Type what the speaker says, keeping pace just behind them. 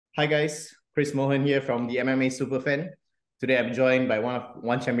Hi guys, Chris Mohan here from the MMA Superfan. Today I'm joined by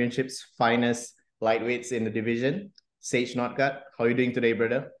one championship's finest lightweights in the division, Sage Northcutt. How are you doing today,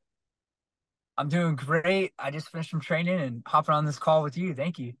 brother? I'm doing great. I just finished some training and hopping on this call with you.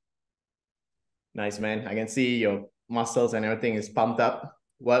 Thank you. Nice man. I can see your muscles and everything is pumped up.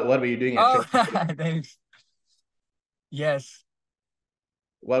 What were you doing at Oh, training today? thanks. Yes.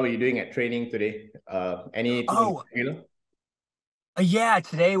 What were you doing at training today? Anything Oh, particular? yeah.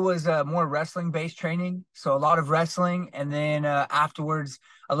 Today was more wrestling based training. So a lot of wrestling and then afterwards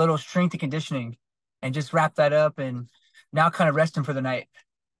a little strength and conditioning and just wrap that up and now kind of resting for the night.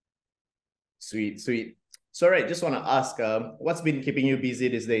 Sweet, sweet. So, all right, just want to ask, what's been keeping you busy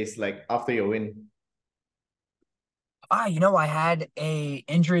these days, like after your win? I had a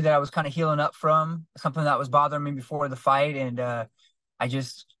injury that I was kind of healing up from, something that was bothering me before the fight, and I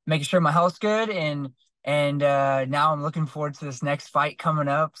just making sure my health's good, and now I'm looking forward to this next fight coming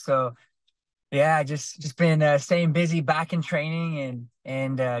up. So yeah, just been staying busy, back in training,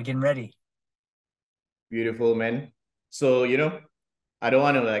 and getting ready. Beautiful, man. So, I don't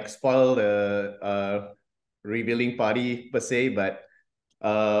want to like spoil the revealing party per se, but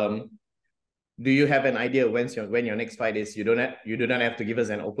um, do you have an idea when your next fight is? You do not have to give us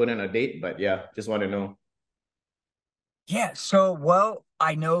an opponent or date, but yeah, just want to know. Yeah, so well,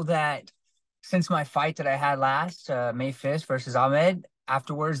 I know that since my fight that I had last, May 5th versus Ahmed,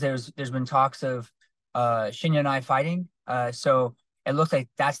 afterwards there's been talks of Shinya and I fighting. So it looks like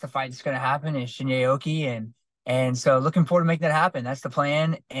that's the fight that's gonna happen is Shinya Aoki and so looking forward to making that happen. That's the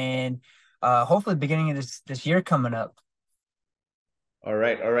plan. And hopefully beginning of this year coming up. All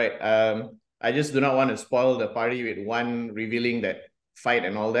right, all right. I just do not want to spoil the party with one revealing that fight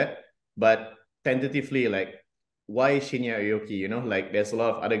and all that, but tentatively, like, why Shinya Aoki? Like, there's a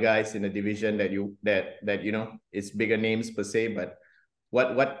lot of other guys in the division that it's bigger names per se, but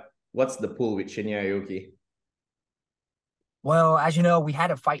what's the pull with Shinya Aoki? Well, as you know, we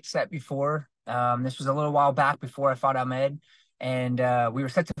had a fight set before. This was a little while back before I fought Ahmed, and we were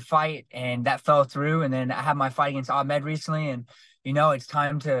set to fight, and that fell through. And then I had my fight against Ahmed recently, and it's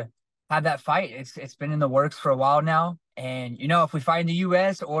time to have that fight. It's been in the works for a while now, and if we fight in the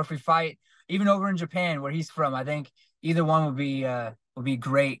U.S. or if we fight even over in Japan where he's from, I think either one would be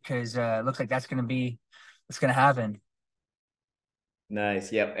great because it looks like that's gonna be what's gonna happen.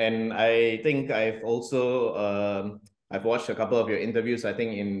 Nice. Yep. And I think I've watched a couple of your interviews. I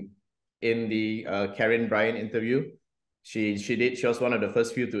think in the Karen Bryan interview, she was one of the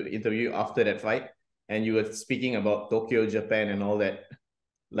first few to interview after that fight, and you were speaking about Tokyo, Japan, and all that.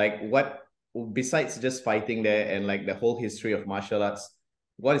 Like, what besides just fighting there and like the whole history of martial arts,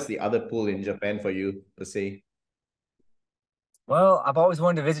 what is the other pool in Japan for you per se? Well, I've always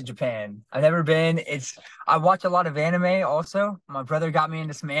wanted to visit Japan. I've never been. I watch a lot of anime also. My brother got me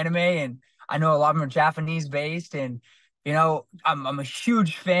into some anime and I know a lot of them are Japanese based and I'm a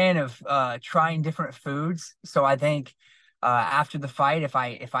huge fan of trying different foods. So I think after the fight, if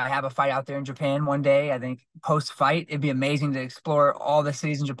I have a fight out there in Japan one day, I think post fight it'd be amazing to explore all the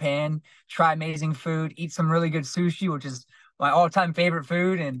cities in Japan, try amazing food, eat some really good sushi, which is my all-time favorite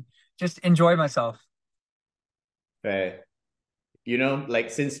food, and just enjoy myself. Fair. Like,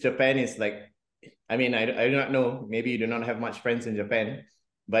 since Japan is like, I mean, I do not know. Maybe you do not have much friends in Japan,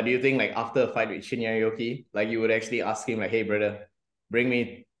 but do you think like after a fight with Shinya Aoki, like you would actually ask him like, "Hey, brother, bring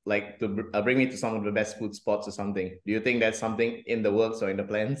me to some of the best food spots or something"? Do you think that's something in the works or in the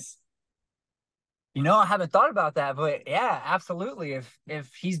plans? I haven't thought about that, but yeah, absolutely.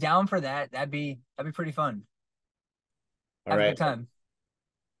 If he's down for that, that'd be pretty fun. All Have a right, good time.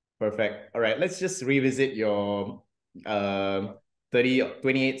 perfect. All right, let's just revisit your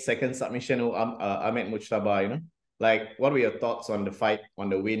 28 second submission to Ahmed Mujtaba. Like, what were your thoughts on the fight, on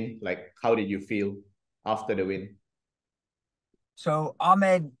the win? Like, how did you feel after the win? So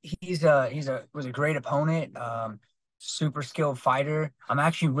Ahmed, he's a was a great opponent, super skilled fighter. I'm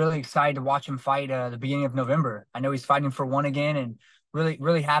actually really excited to watch him fight the beginning of November. I know he's fighting for one again, and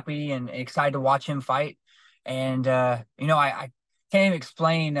really happy and excited to watch him fight. And I can't even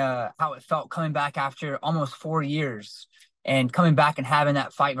explain how it felt coming back after almost 4 years and coming back and having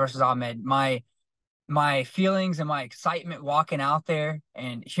that fight versus Ahmed. My feelings and my excitement walking out there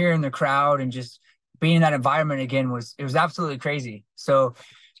and hearing the crowd and just being in that environment again was absolutely crazy. So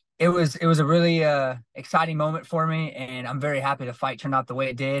it was a really exciting moment for me, and I'm very happy the fight turned out the way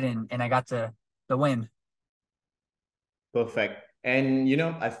it did, and I got the win. Perfect. And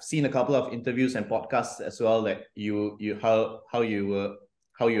I've seen a couple of interviews and podcasts as well that you how you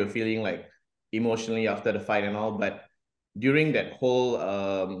were feeling like emotionally after the fight and all. But during that whole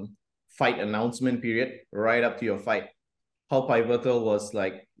fight announcement period, right up to your fight, how pivotal was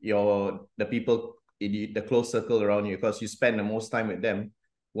like the people in the close circle around you, because you spend the most time with them,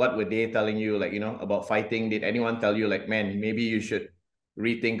 what were they telling you, like, about fighting? Did anyone tell you, like, man, maybe you should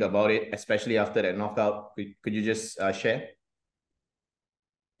rethink about it, especially after that knockout? Could you just share?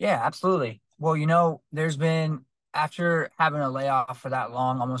 Yeah, absolutely. Well, there's been after having a layoff for that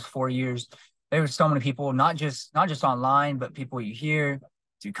long, almost 4 years, there were so many people, not just online, but people you hear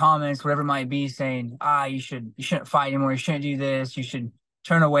through comments, whatever it might be, saying, you shouldn't fight anymore, you shouldn't do this, you should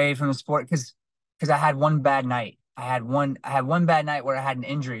turn away from the sport because I had one bad night. I had one bad night where I had an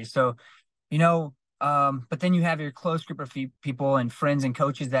injury. So, but then you have your close group of people and friends and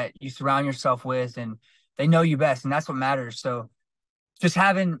coaches that you surround yourself with, and they know you best, and that's what matters. So just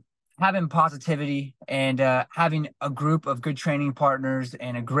having positivity and having a group of good training partners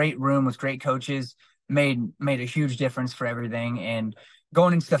and a great room with great coaches made a huge difference for everything. And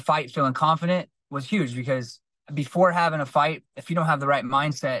going into the fight feeling confident was huge, because before having a fight, if you don't have the right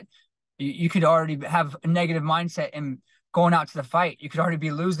mindset, you could already have a negative mindset, and going out to the fight, you could already be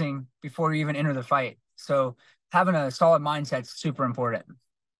losing before you even enter the fight. So having a solid mindset is super important.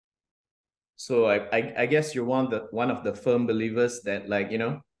 So I guess you're one of the firm believers that, like,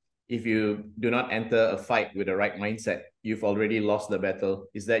 if you do not enter a fight with the right mindset, you've already lost the battle.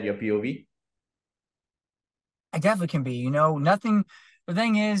 Is that your POV? I definitely can be. Nothing. The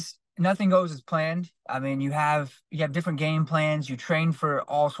thing is, nothing goes as planned. I mean, you have different game plans. You train for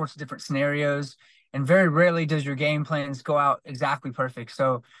all sorts of different scenarios, and very rarely does your game plans go out exactly perfect.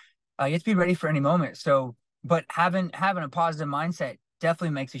 So you have to be ready for any moment. So, but having a positive mindset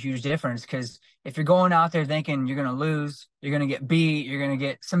definitely makes a huge difference, because if you're going out there thinking you're going to lose, you're going to get beat, you're going to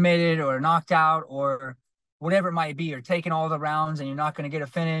get submitted or knocked out or whatever it might be, or taking all the rounds and you're not going to get a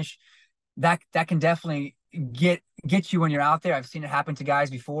finish, that can definitely get you when you're out there. I've seen it happen to guys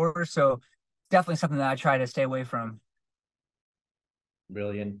before, so definitely something that I try to stay away from.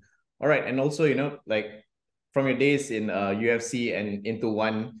 Brilliant. All right. And also, like, from your days in UFC and into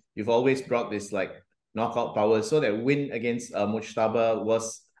one, you've always brought this, like, knockout power. So that win against Mujtaba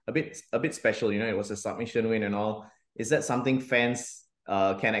was a bit special. It was a submission win and all. Is that something fans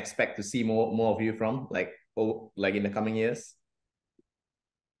can expect to see more of you from, like in the coming years?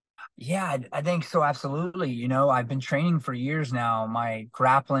 Yeah, I think so. Absolutely. I've been training for years now, my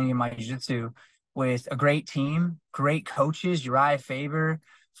grappling and my jiu-jitsu, with a great team, great coaches, Uriah Faber,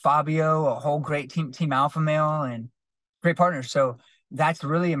 Fabio, a whole great team Alpha Male, and great partners. So that's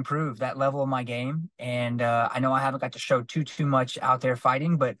really improved that level of my game. And I know I haven't got to show too much out there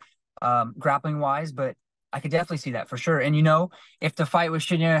fighting, but grappling wise, but I could definitely see that for sure. And if the fight with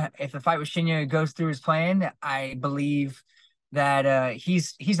Shinya goes through as planned, I believe that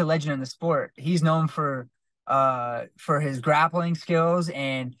he's a legend in the sport. He's known for his grappling skills,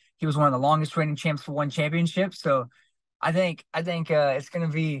 and he was one of the longest reigning champs for one championship. So I think it's gonna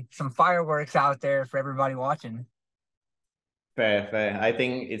be some fireworks out there for everybody watching. Fair, fair. I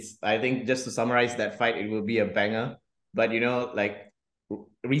think just to summarize that fight, it will be a banger. But like,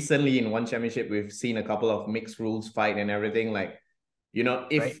 recently in one championship, we've seen a couple of mixed rules fight and everything. Like, Right.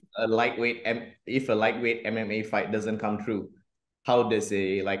 if a lightweight MMA fight doesn't come true, how does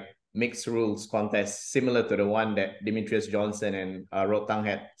a, like, mixed rules contest similar to the one that Demetrius Johnson and Rotang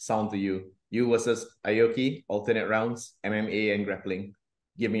had sound to you? You versus Aoki, alternate rounds, MMA and grappling.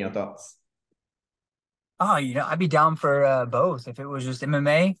 Give me your thoughts. Oh, I'd be down for both. If it was just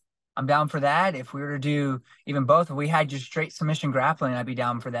MMA, I'm down for that. If we were to do even both, if we had just straight submission grappling, I'd be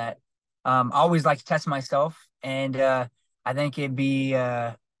down for that. I always like to test myself, and I think it'd be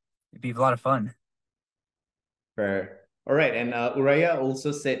a lot of fun. Fair. All right. And Uraya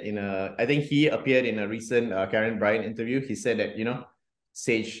also said I think he appeared in a recent Karen Bryan interview. He said that,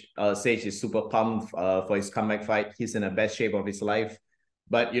 Sage is super pumped for his comeback fight. He's in the best shape of his life.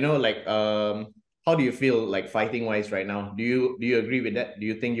 But, like, how do you feel, like, fighting wise right now? Do you agree with that? Do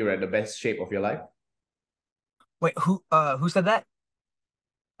you think you're at the best shape of your life? Wait, who said that?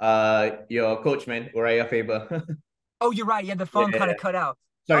 Your coach, man, Uraya Faber. Oh, you're right. Yeah, the phone kind Yeah. of cut out.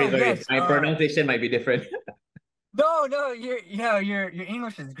 Sorry, Oh, sorry. yes. My pronunciation might be different. No, no, your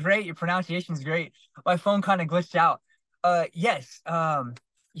English is great. Your pronunciation is great. My phone kind of glitched out. Yes.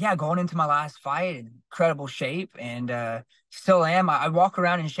 Yeah, going into my last fight, incredible shape, and still am. I walk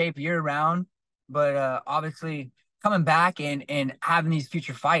around in shape year round, but obviously coming back and having these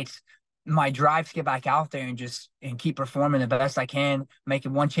future fights, my drive to get back out there and keep performing the best I can,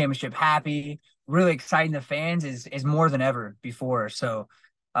 making one championship happy, really exciting the fans is more than ever before. So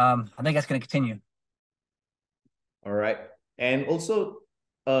I think that's going to continue. All right. And also,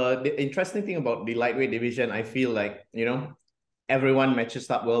 the interesting thing about the lightweight division, I feel like, everyone matches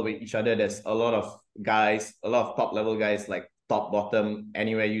up well with each other. There's a lot of guys, a lot of top level guys, like top, bottom,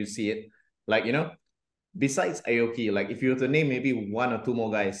 anywhere you see it. Like, besides Aoki, like if you were to name maybe one or two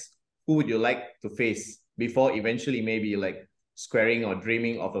more guys, who would you like to face before eventually maybe like squaring or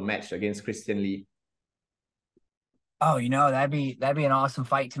dreaming of a match against Christian Lee? Oh, that'd be an awesome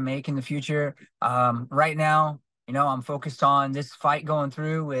fight to make in the future. Right now, I'm focused on this fight going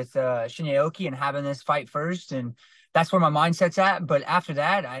through with Shinya Aoki and having this fight first, and that's where my mindset's at. But after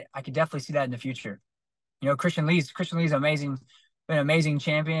that, I could definitely see that in the future. Christian Lee's amazing, been an amazing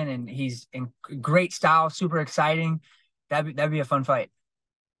champion, and he's in great style, super exciting. That'd be a fun fight.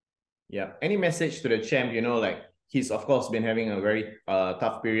 Yeah. Any message to the champ? Like he's of course been having a very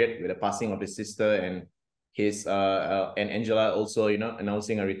tough period with the passing of his sister and his and Angela also,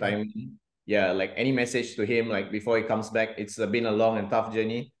 announcing a Yeah. retirement. Yeah, like any message to him, like before he comes back, it's been a long and tough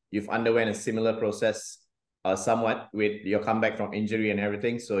journey. You've underwent a similar process, somewhat with your comeback from injury and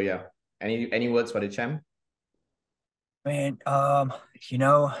everything. So yeah, any words for the champ? Man, I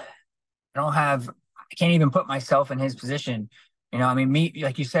can't even put myself in his position. I mean, me,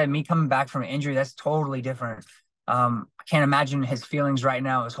 like you said, me coming back from an injury, that's totally different. I can't imagine his feelings right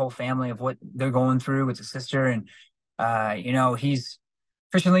now, his whole family of what they're going through with his sister. And, he's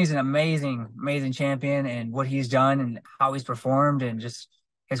Christian Lee's an amazing, amazing champion and what he's done and how he's performed and just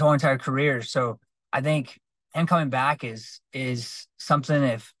his whole entire career. So I think him coming back is something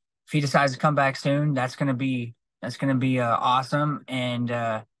if he decides to come back soon, that's gonna be awesome. And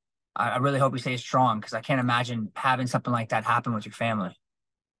I really hope he stays strong because I can't imagine having something like that happen with your family.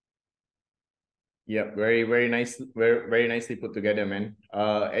 Yeah, very, very nice, very, very nicely put together, man.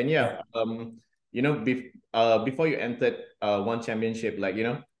 And Yeah. yeah, before you entered one championship, like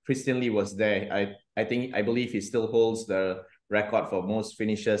Christian Lee was there. I believe he still holds the record for most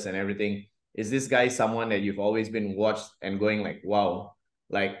finishes and everything. Is this guy someone that you've always been watched and going like, wow?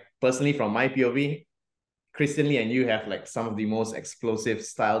 Like personally, from my POV, Christian Lee and you have like some of the most explosive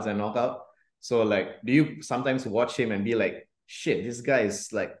styles and knockout. So like, do you sometimes watch him and be like, shit, this guy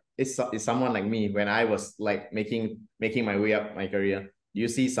is like is someone like me when I was like making my way up my career? Do you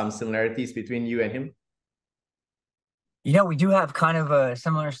see some similarities between you and him? We do have kind of a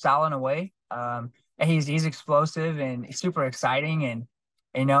similar style in a way. And he's explosive and he's super exciting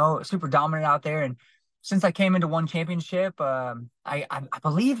and super dominant out there. And since I came into one championship, I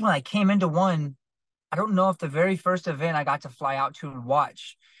believe when I came into one, I don't know if the very first event I got to fly out to and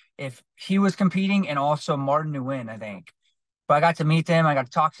watch if he was competing and also Martin Nguyen, I think. But I got to meet them, I got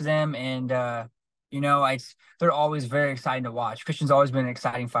to talk to them, and they're always very exciting to watch. Christian's always been an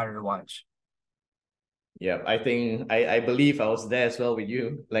exciting fighter to watch. Yeah, I think I believe I was there as well with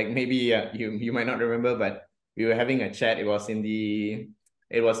you. Like maybe you might not remember, but we were having a chat. It was in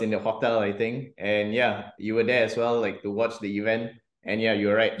the hotel, I think. And yeah, you were there as well, like to watch the event. And yeah,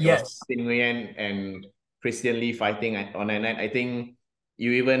 you're right. It was Yes, Tin Nguyen and Christian Lee fighting on a night. I think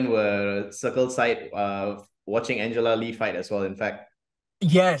you even were circle side watching Angela Lee fight as well, in fact.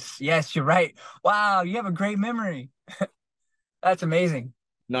 yes, yes, you're right. Wow, you have a great memory. That's amazing.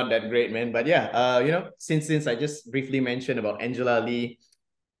 Not that great, man. But yeah, since I just briefly mentioned about Angela Lee,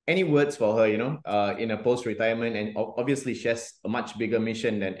 any words for her, in a post-retirement, and obviously she has a much bigger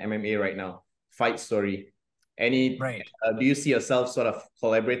mission than MMA right now. Fight story. Right. Do you see yourself sort of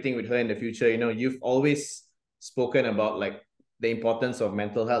collaborating with her in the future? You've always spoken about like the importance of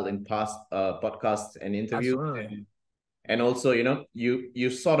mental health in past podcasts and interviews, Absolutely. and also you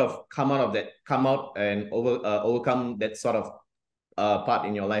sort of come out and overcome that sort of part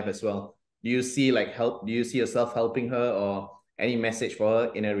in your life as well. Do you see yourself helping her or any message for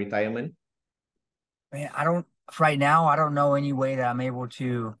her in her retirement? Man, right now, I don't know any way that I'm able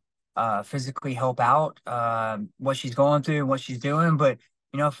to physically help out what she's going through and what she's doing. But,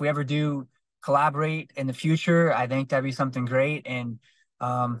 if we ever do collaborate in the future, I think that'd be something great. And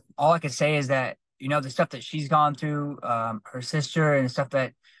all I could say is that, the stuff that she's gone through, her sister and stuff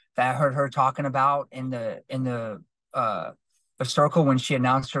that I heard her talking about in the circle when she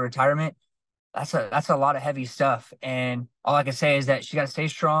announced her retirement, that's a lot of heavy stuff. And all I can say is that she got to stay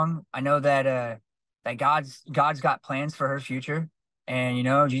strong. I know that God's got plans for her future,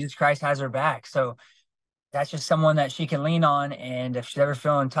 and Jesus Christ has her back. So that's just someone that she can lean on. And if she's ever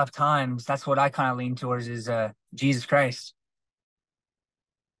feeling tough times, that's what I kind of lean towards is Jesus Christ.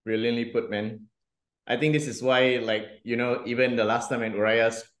 Brilliantly put, man. I think this is why, like, even the last time when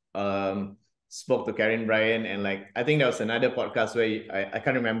Urias spoke to Karen Bryan, and like, I think there was another podcast where I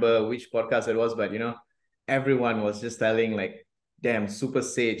can't remember which podcast it was, but everyone was just telling like, damn, Super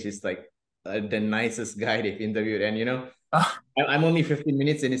Sage is like the nicest guy they've interviewed. And I'm only 15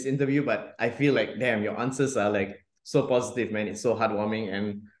 minutes in this interview, but I feel like, damn, your answers are like so positive, man. It's so heartwarming.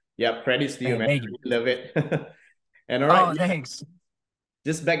 And yeah, credits to you, Man, man. thank I you. really love it. And all right, Oh, thanks.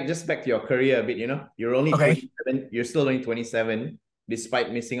 just back to your career a bit, you're only Okay. 27, you're still only 27,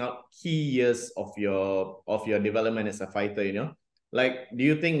 despite missing out key years of your development as a fighter, like, do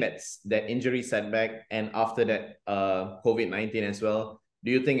you think that injury setback, and after that COVID-19 as well,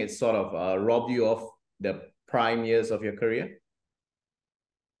 do you think it sort of robbed you of the prime years of your career?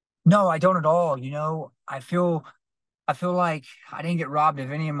 No, I don't at all. I feel like I didn't get robbed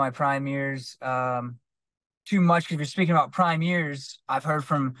of any of my prime years. Too much because you're speaking about prime years. I've heard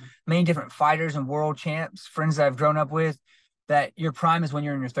from many different fighters and world champs, friends that I've grown up with, that your prime is when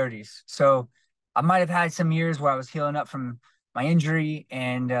you're in your 30s. So I might have had some years where I was healing up from my injury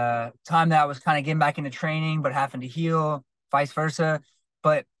and time that I was kind of getting back into training, but having to heal, vice versa.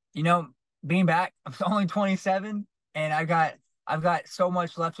 But you know, being back, I'm only 27, and I've got so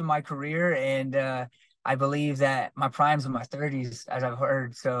much left in my career, and I believe that my prime's in my 30s, as I've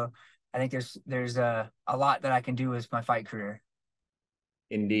heard. So I think there's a lot that I can do with my fight career.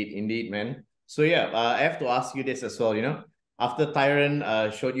 Indeed, man. So yeah, I have to ask you this as well. After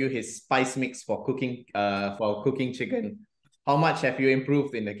Tyron showed you his spice mix for cooking chicken, how much have you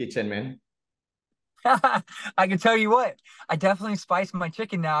improved in the kitchen, man? I can tell you what, I definitely spice my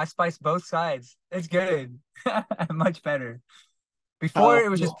chicken now. I spice both sides. It's good. Much better. Before How it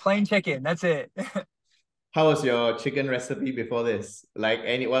was just plain chicken. That's it. how was your chicken recipe before this? Like,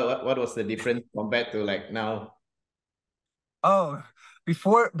 what was the difference compared to like now? Oh,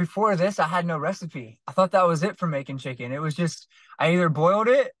 before this, I had no recipe. I thought that was it for making chicken. It was just I either boiled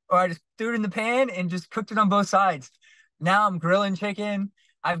it or I just threw it in the pan and just cooked it on both sides. Now I'm grilling chicken.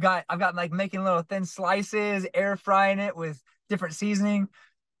 I've got like making little thin slices, air frying it with different seasoning.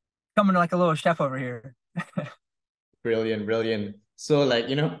 Coming like a little chef over here. Brilliant, brilliant. So like,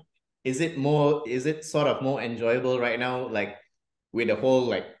 is it sort of more enjoyable right now, like with the whole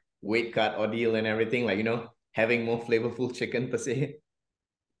like weight cut ordeal and everything, like, having more flavorful chicken per se?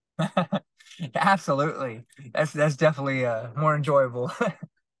 Absolutely. That's definitely more enjoyable.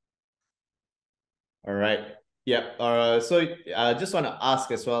 All right. Yep. So just want to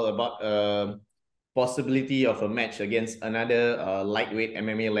ask as well about possibility of a match against another lightweight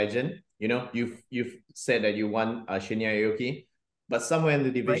MMA legend. You've said that you want Shinya Aoki, but somewhere in the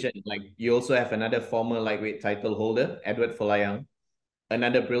Right. division, like, you also have another former lightweight title holder, Edward Folayang,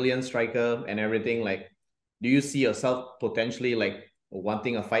 another brilliant striker and everything. Like, do you see yourself potentially like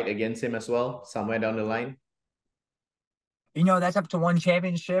wanting a fight against him as well somewhere down the line? That's up to one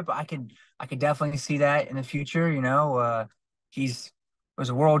championship. I could definitely see that in the future. He's was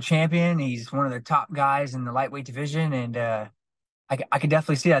a world champion. He's one of the top guys in the lightweight division, and I could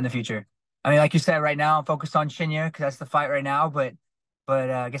definitely see that in the future. I mean, like you said, right now I'm focused on Shinya because that's the fight right now. But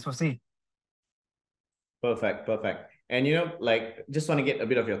I guess we'll see. Perfect, perfect. And like, just want to get a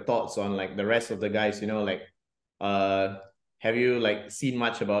bit of your thoughts on like the rest of the guys, like, uh have you like seen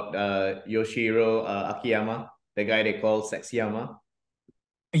much about Yoshiro Akiyama, the guy they call Sexyama?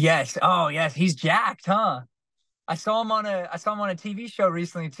 Yes. Oh, yes. He's jacked, huh? I saw him on a TV show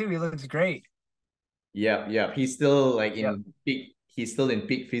recently too. He looks great. Yeah. Yep. He's still in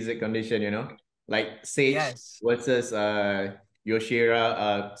peak physic condition, Like Sage Yes. versus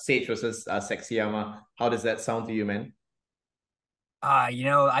Yoshira, Sage versus Sexyama. How does that sound to you, man?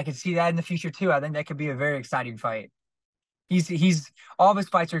 I could see that in the future too. I think that could be a very exciting fight. He's all of his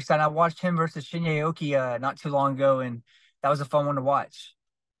fights are exciting. I watched him versus Shinya Aoki not too long ago, and that was a fun one to watch.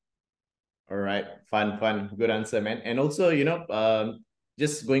 All right, fun, good answer, man. And also,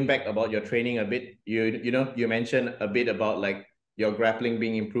 just going back about your training a bit, you mentioned a bit about like your grappling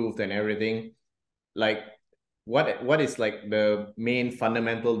being improved and everything. Like, what is like the main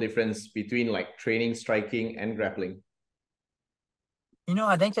fundamental difference between like training, striking, and grappling?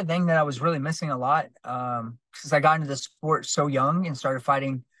 I think the thing that I was really missing a lot, since I got into the sport so young and started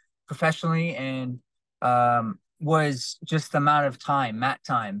fighting professionally, and was just the amount of time, mat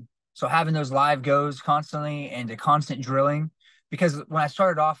time. So having those live goes constantly and the constant drilling. Because when I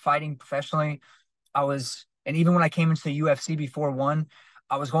started off fighting professionally, and even when I came into the UFC before one,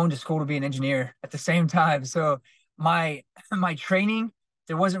 I was going to school to be an engineer at the same time. So my my training,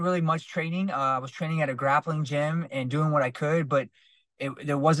 there wasn't really much training. I was training at a grappling gym and doing what I could, but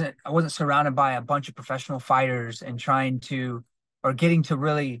I wasn't surrounded by a bunch of professional fighters and trying to or getting to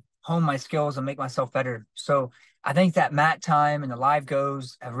really hone my skills and make myself better. So I think that mat time and the live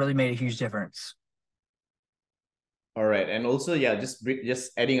goes have really made a huge difference. All right, and also, yeah,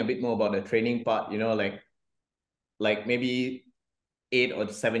 just adding a bit more about the training part. Like maybe 8 or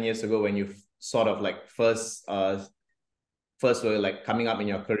 7 years ago, when you sort of like first were like coming up in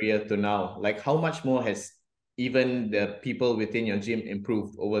your career to now, like how much more has even the people within your gym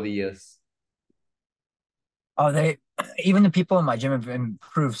improved over the years? Oh, they even the people in my gym have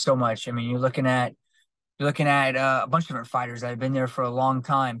improved so much. I mean, you're looking at a bunch of different fighters that have been there for a long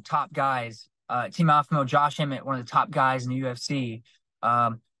time, top guys. Team Alpha Male, Josh Emmett, one of the top guys in the UFC.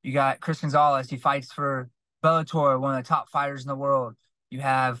 You got Chris Gonzalez, he fights for Bellator, one of the top fighters in the world. You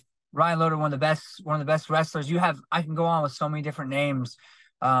have Ryan Loder, one of the best wrestlers. You have I can go on with so many different names,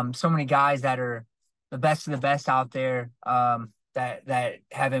 so many guys that are the best of the best out there, that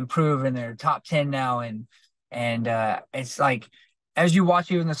have improved in their top 10 now, and it's like as you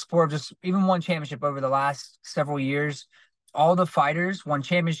watch even the sport of just even one championship over the last several years, all the fighters won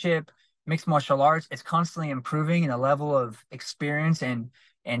championship, mixed martial arts. It's constantly improving in the level of experience and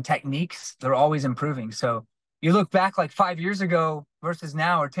techniques. They're always improving. So you look back like 5 years ago versus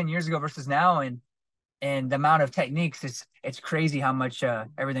now, or 10 years ago versus now, and the amount of techniques, it's crazy how much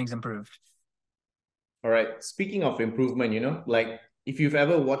everything's improved. All right. Speaking of improvement, like if you've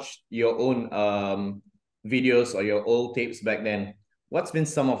ever watched your own videos or your old tapes back then, what's been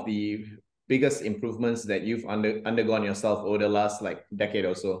some of the biggest improvements that you've undergone yourself over the last like decade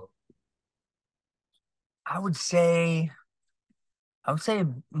or so? I would say I would say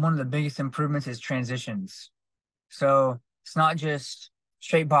one of the biggest improvements is transitions. So it's not just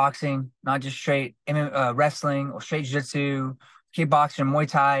straight boxing, not just straight wrestling or straight jiu-jitsu, kickboxing, Muay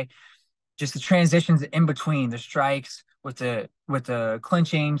Thai, just the transitions in between, the strikes with the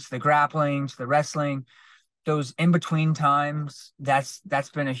clinching, to the grappling, to the wrestling, those in between times, that's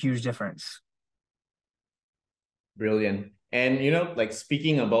been a huge difference. Brilliant. And like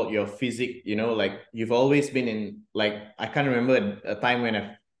speaking about your physique, like you've always been in like I can't remember a time when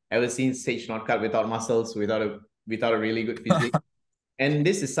I've ever seen Sage Northcutt without muscles, without a really good physique. And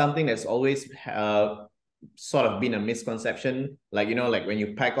this is something that's always sort of been a misconception. Like, like when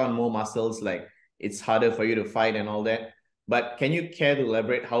you pack on more muscles, like it's harder for you to fight and all that. But can you care to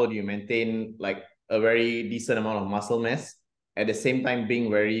elaborate how do you maintain like a very decent amount of muscle mass at the same time being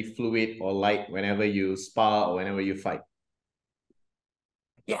very fluid or light whenever you spar or whenever you fight?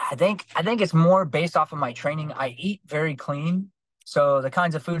 Yeah, I think it's more based off of my training. I eat very clean, so the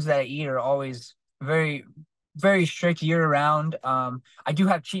kinds of foods that I eat are always very strict year round. I do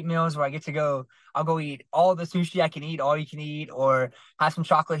have cheat meals where I get to go. I'll go eat all the sushi I can eat, all you can eat, or have some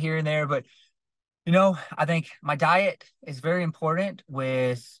chocolate here and there. But I think my diet is very important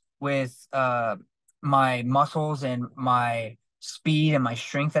with my muscles and my speed and my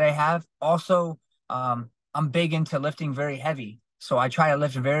strength that I have. Also, I'm big into lifting very heavy. So I try to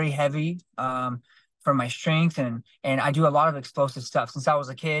lift very heavy for my strength, and I do a lot of explosive stuff since I was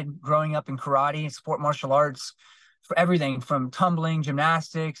a kid, growing up in karate and sport martial arts, for everything from tumbling,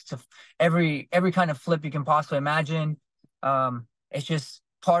 gymnastics to every kind of flip you can possibly imagine. It's just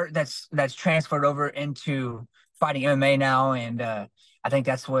part that's transferred over into fighting MMA now, and I think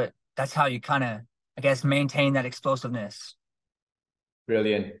that's how you kind of, I guess, maintain that explosiveness.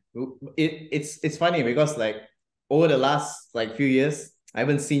 Brilliant. It's funny because like over the last like few years, I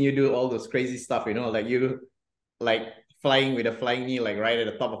haven't seen you do all those crazy stuff, like you like flying with a flying knee like right at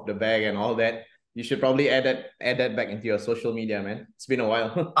the top of the bag and all that. You should probably add that back into your social media, man. It's been a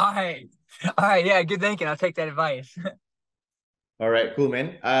while. All right, yeah, good thinking. I'll take that advice. All right, cool,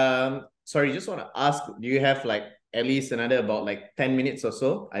 man. Sorry, just want to ask, do you have like at least another about like 10 minutes or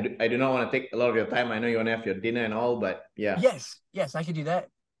so? I do not want to take a lot of your time. I know you want to have your dinner and all, but yeah. Yes, I could do that.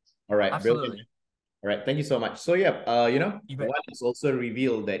 All right, brilliant. Absolutely. All right, thank you so much. So yeah, You bet. one is also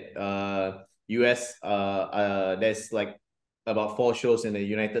revealed that US there's like about 4 shows in the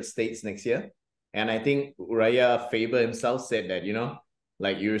United States next year. And I think Uriah Faber himself said that,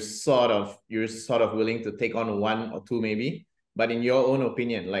 like you're sort of willing to take on one or two maybe. But in your own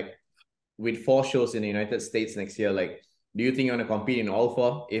opinion, like with 4 shows in the United States next year, like do you think you want to compete in all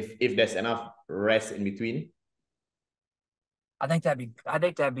four if there's enough rest in between? I think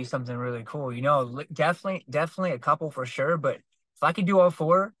that'd be something really cool. Definitely a couple for sure. But if I could do all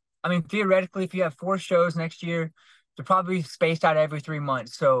four, I mean, theoretically, if you have 4 shows next year, they're probably spaced out every 3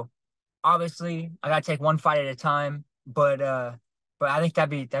 months. So obviously, I gotta take one fight at a time. But I think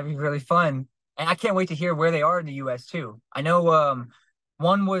that'd be really fun, and I can't wait to hear where they are in the U.S. too. I know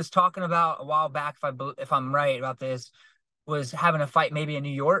one was talking about a while back, if I'm right about this, was having a fight maybe in New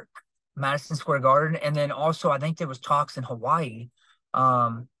York, Madison Square Garden, and then also I think there was talks in Hawaii.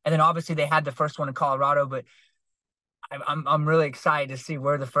 And then obviously they had the first one in Colorado, but I'm really excited to see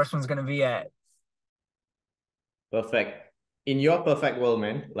where the first one's going to be at. Perfect. In your perfect world,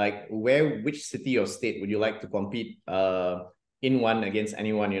 man, like which city or state would you like to compete in one against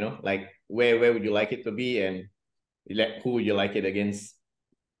anyone, Like where would you like it to be and like who would you like it against?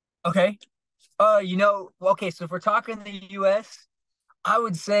 Okay. Okay. So if we're talking the U.S., I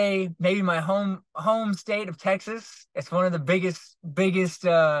would say maybe my home state of Texas. It's one of the biggest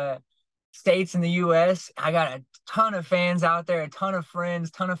states in the US. I got a ton of fans out there, a ton of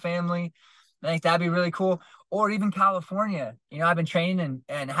friends, ton of family. I think that'd be really cool. Or even California. You know, I've been training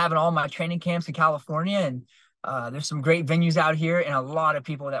and having all my training camps in California, and there's some great venues out here and a lot of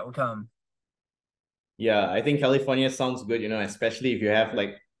people that would come. Yeah, I think California sounds good, especially if you have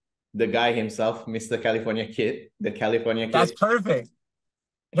like the guy himself, Mr. California Kid, the California That's Kid. perfect.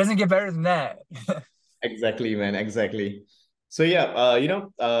 It doesn't get better than that. Exactly, man. Exactly. So yeah,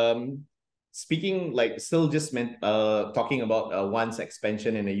 speaking like still just meant talking about one's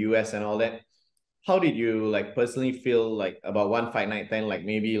expansion in the US and all that. How did you like personally feel like about one fight night then, like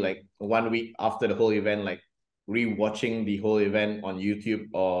maybe like 1 week after the whole event, like rewatching the whole event on YouTube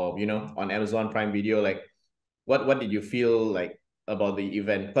or on Amazon Prime Video, like what did you feel like about the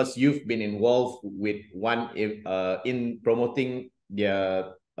event? Because you've been involved with one in promoting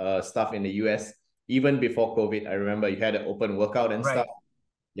their stuff in the US even before COVID. I remember you had an open workout and stuff. Right.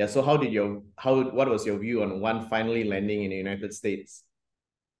 Yeah. So what was your view on one finally landing in the United States?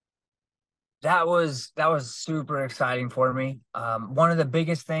 That was super exciting for me. One of the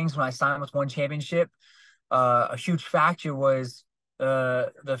biggest things when I signed with One Championship, a huge factor was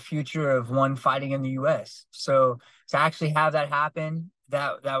the future of one fighting in the U.S. So to actually have that happen,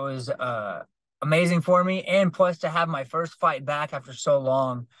 that was amazing for me. And plus to have my first fight back after so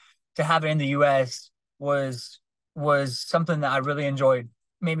long, to have it in the U.S. was was something that I really enjoyed.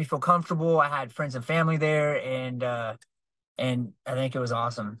 Made me feel comfortable. I had friends and family there, and I think it was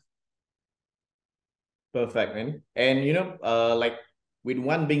awesome. Perfect, man. And like with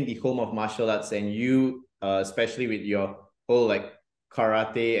one being the home of martial arts, and you, especially with your whole like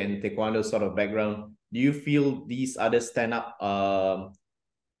karate and taekwondo sort of background, do you feel these other stand-up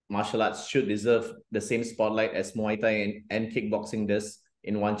martial arts should deserve the same spotlight as Muay Thai and kickboxing does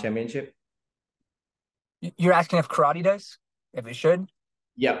in one championship? You're asking if karate does? If it should?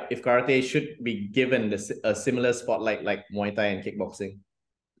 Yeah, if karate should be given a similar spotlight like Muay Thai and kickboxing.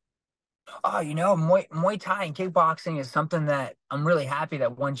 Oh, Muay Thai and kickboxing is something that I'm really happy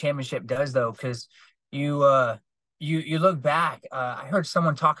that one championship does though, because you you look back. I heard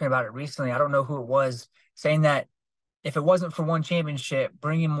someone talking about it recently. I don't know who it was, saying that if it wasn't for one championship,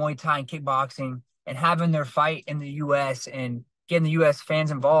 bringing Muay Thai and kickboxing and having their fight in the U.S. and getting the U.S.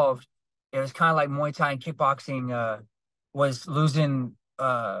 fans involved, it was kind of like Muay Thai and kickboxing was losing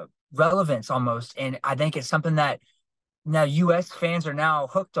relevance almost. And I think it's something that now U.S. fans are now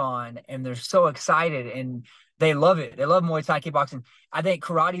hooked on, and they're so excited, and they love it. They love Muay Thai kickboxing. I think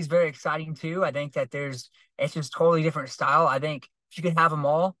karate is very exciting too. I think that it's just totally different style. I think if you could have them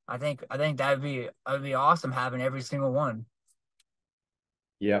all, I think that would be awesome having every single one.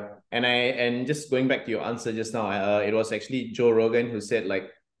 Yeah, and just going back to your answer just now, it was actually Joe Rogan who said like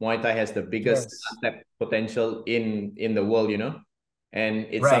Muay Thai has the biggest Yes, untapped potential in the world, and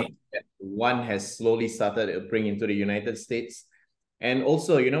it's right. something that one has slowly started to bring into the United States, and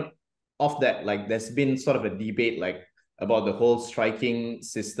also of that, like there's been sort of a debate like about the whole striking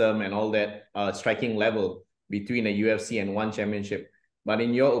system and all that, striking level between a UFC and one championship. But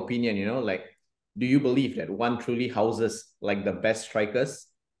in your opinion, like do you believe that one truly houses like the best strikers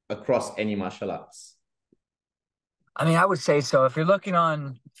across any martial arts? I mean, I would say so. If you're looking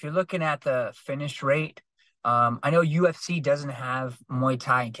at the finish rate, I know UFC doesn't have Muay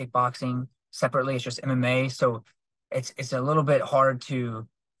Thai and kickboxing separately. It's just MMA, so it's a little bit hard to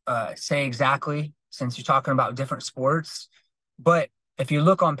say exactly since you're talking about different sports. But if you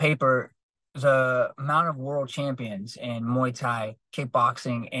look on paper, the amount of world champions in Muay Thai,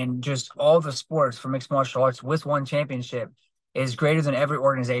 kickboxing, and just all the sports for mixed martial arts with one championship is greater than every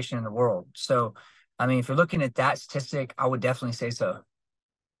organization in the world. So I mean, if you're looking at that statistic, I would definitely say so.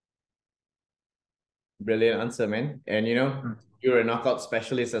 Brilliant answer, man. And Mm. you're a knockout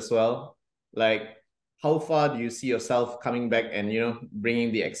specialist as well. Like, how far do you see yourself coming back and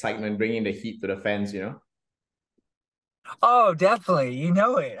bringing the excitement, bringing the heat to the fans? Oh, definitely. You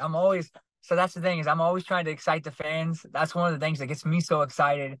know it. So that's the thing is I'm always trying to excite the fans. That's one of the things that gets me so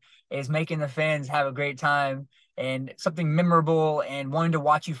excited is making the fans have a great time and something memorable and wanting to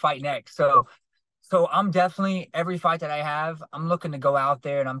watch you fight next. So I'm definitely every fight that I have, I'm looking to go out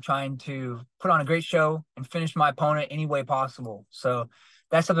there and I'm trying to put on a great show and finish my opponent any way possible. So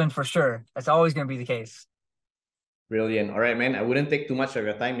that's something for sure. That's always going to be the case. Brilliant. All right, man. I wouldn't take too much of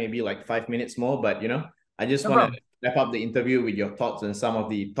your time, maybe like 5 minutes more, but I just No want to problem. wrap up the interview with your thoughts on some of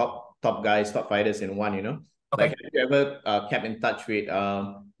the top guys, top fighters in one. Like, Okay. have you ever kept in touch with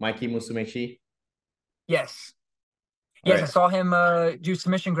Mikey Musumeshi? Yes. All Yes, I right. saw him do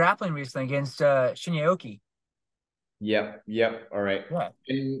submission grappling recently against Shinyaoki. Yep. All right. Yeah.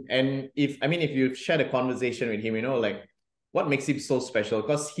 And if I mean if you've shared a conversation with him, like what makes him so special?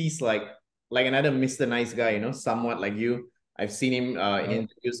 Because he's like another Mr. Nice guy, somewhat like you. I've seen him in Yeah.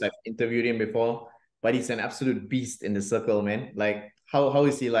 interviews, I've interviewed him before, but he's an absolute beast in the circle, man. Like how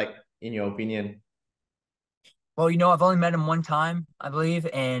is he like in your opinion? Well, I've only met him one time, I believe,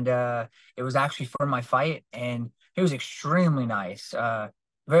 and it was actually for my fight, and he was extremely nice,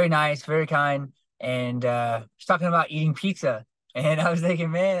 very kind, and he's talking about eating pizza, and I was thinking,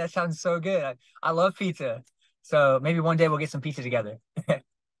 man, that sounds so good. I love pizza, so maybe one day we'll get some pizza together.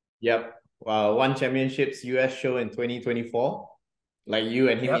 Yep. One championships US show in 2024. Like you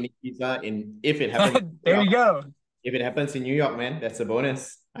and him Yep, eating pizza in if it happens in New there York. you go. If it happens in New York, man, that's a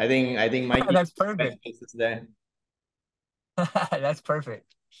bonus. I think Mikey That's best perfect. places there. That's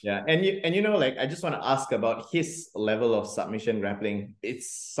perfect. Yeah, and like I just want to ask about his level of submission grappling. It's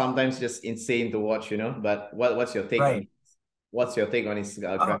sometimes just insane to watch, But what's your take on Right. his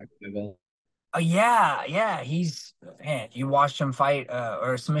Oh, grappling level? yeah. Man, you watched him fight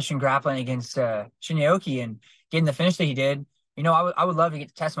or submission grappling against Shinyaoki and getting the finish that he did. I would love to get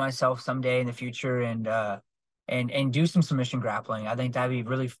to test myself someday in the future and do some submission grappling. I think that'd be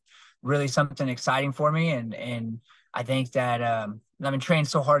really, really something exciting for me. And I think that I've been training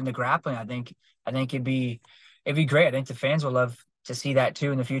so hard in the grappling. I think it'd be great. I think the fans would love to see that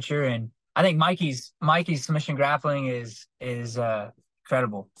too in the future. And I think Mikey's submission grappling is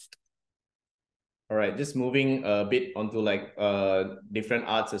incredible. All right, just moving a bit onto like different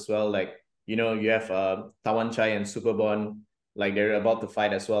arts as well. Like you have Tawan Chai and Superbon, like they're about to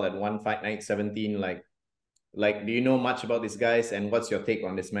fight as well at One Fight Night 17. Like do you know much about these guys and what's your take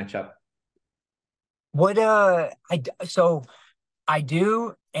on this matchup? So I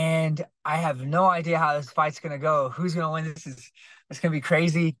do, and I have no idea how this fight's gonna go. Who's gonna win? It's gonna be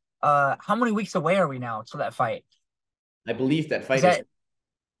crazy. How many weeks away are we now to that fight? I believe that Is fight is that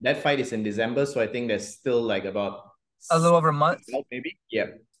that fight is in December, so I think there's still like about a little over a month? maybe. Yeah.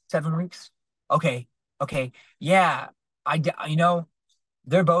 7 weeks? Okay, okay, yeah.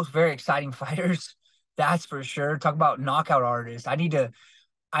 They're both very exciting fighters. That's for sure. Talk about knockout artists. I need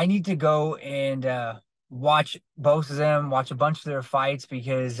to go and watch both of them, watch a bunch of their fights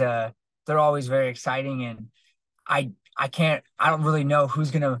because they're always very exciting. And I don't really know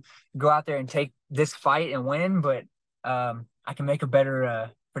who's gonna go out there and take this fight and win, but I can make a better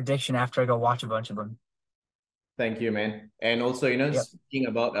prediction after I go watch a bunch of them. Thank you, man. And also, Yep. speaking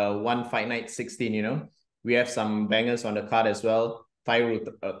about One Fight Night 16, we have some bangers on the card as well. Ty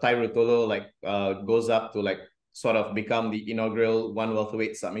Rutolo goes up to like sort of become the inaugural one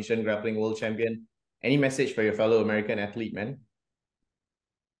welterweight submission grappling world champion. Any message for your fellow American athlete, man?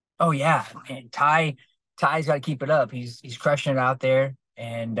 Oh yeah, man. Ty's got to keep it up. He's crushing it out there,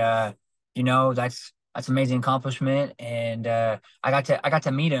 and that's amazing accomplishment. And I got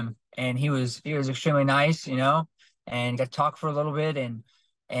to meet him, and he was extremely nice, and got to talk for a little bit,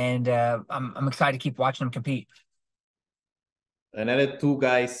 and I'm excited to keep watching him compete. Another two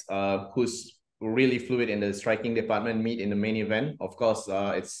guys who's really fluid in the striking department meet in the main event. Of course,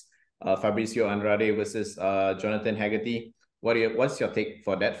 it's Fabricio Andrade versus Jonathan Haggerty. What's your take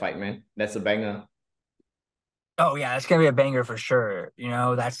for that fight, man? That's a banger. Oh yeah, that's gonna be a banger for sure.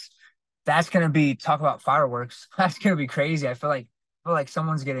 That's gonna be talk about fireworks. That's gonna be crazy. I feel like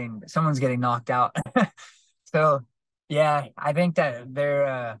someone's getting knocked out. So yeah, I think that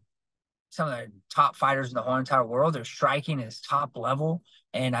they're some of the top fighters in the whole entire world. Their striking is top level,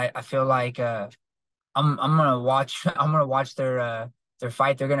 and I feel like I'm gonna watch I'm gonna watch their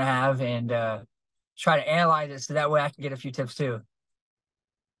fight they're gonna have and try to analyze it so that way I can get a few tips too.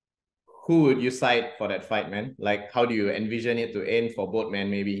 Who would you side for that fight, man? Like, how do you envision it to end for both men?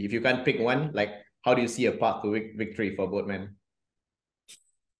 Maybe if you can't pick one, like, how do you see a path to victory for both men?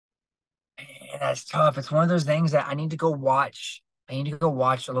 And that's tough. It's one of those things that I need to go watch. I need to go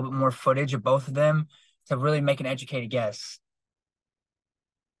watch a little bit more footage of both of them to really make an educated guess.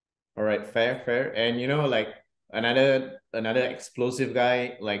 All right, fair. And like another explosive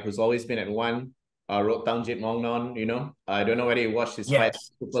guy, like who's always been at one, Road Town Jit Mongnon, I don't know whether you watched his fight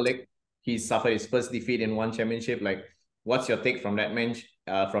Yes. Super League. He suffered his first defeat in one championship. Like, what's your take from that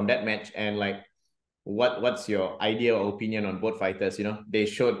match? And like, what's your idea or opinion on both fighters? They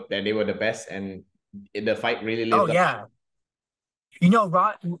showed that they were the best, and the fight really Oh lived up. yeah.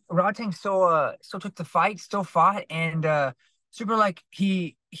 Rodtang still took the fight, still fought, and super like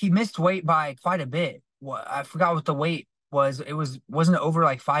he missed weight by quite a bit. What I forgot what the weight was. Wasn't it over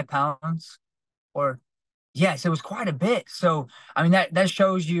like 5 pounds? Or yes, it was quite a bit. So I mean that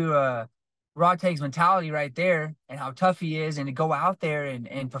shows you Rodtang's mentality right there and how tough he is, and to go out there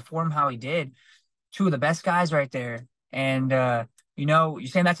and perform how he did. Two of the best guys right there. And you're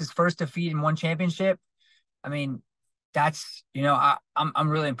saying that's his first defeat in one championship. I mean, that's I'm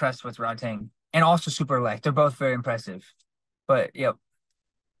really impressed with Rodtang and also Super Lek. They're both very impressive. But yep.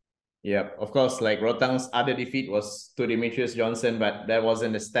 Yeah, of course, like Rotang's other defeat was to Demetrius Johnson, but that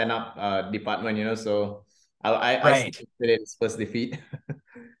wasn't the stand-up department, so I still Right. consider it his first defeat.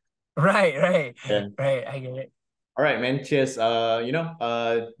 Right. Yeah. Right. I get it. All right, man. Cheers.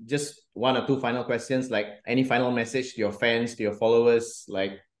 Just one or two final questions. Like any final message to your fans, to your followers,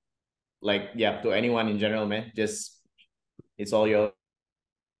 yeah, to anyone in general, man. Just it's all your.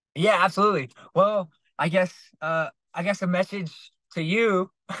 Yeah, absolutely. Well, I guess a message to you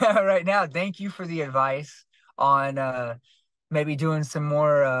right now. Thank you for the advice on maybe doing some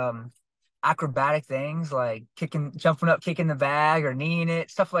more acrobatic things like jumping up, kicking the bag or kneeing it,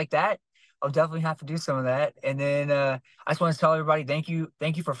 stuff like that. I'll definitely have to do some of that. And then I just want to tell everybody thank you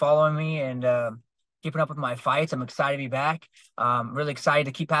for following me and keeping up with my fights. I'm excited to be back. Really excited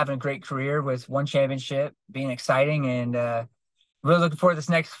to keep having a great career with one championship being exciting and really looking forward to this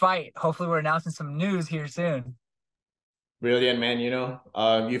next fight. Hopefully, we're announcing some news here soon. Brilliant, man.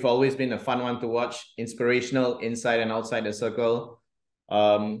 You've always been a fun one to watch, inspirational inside and outside the circle.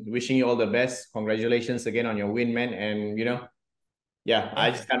 Wishing you all the best. Congratulations again on your win, man. And yeah, I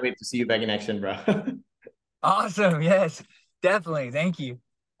Thank you. just can't wait to see you back in action, bro. Awesome. Yes, definitely. Thank you.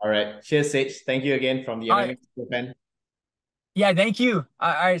 All right. Cheers, Sage. Thank you again from the All right. MMA Superfan. Yeah, thank you. All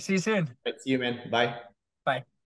right. See you soon. Right, see you, man. Bye.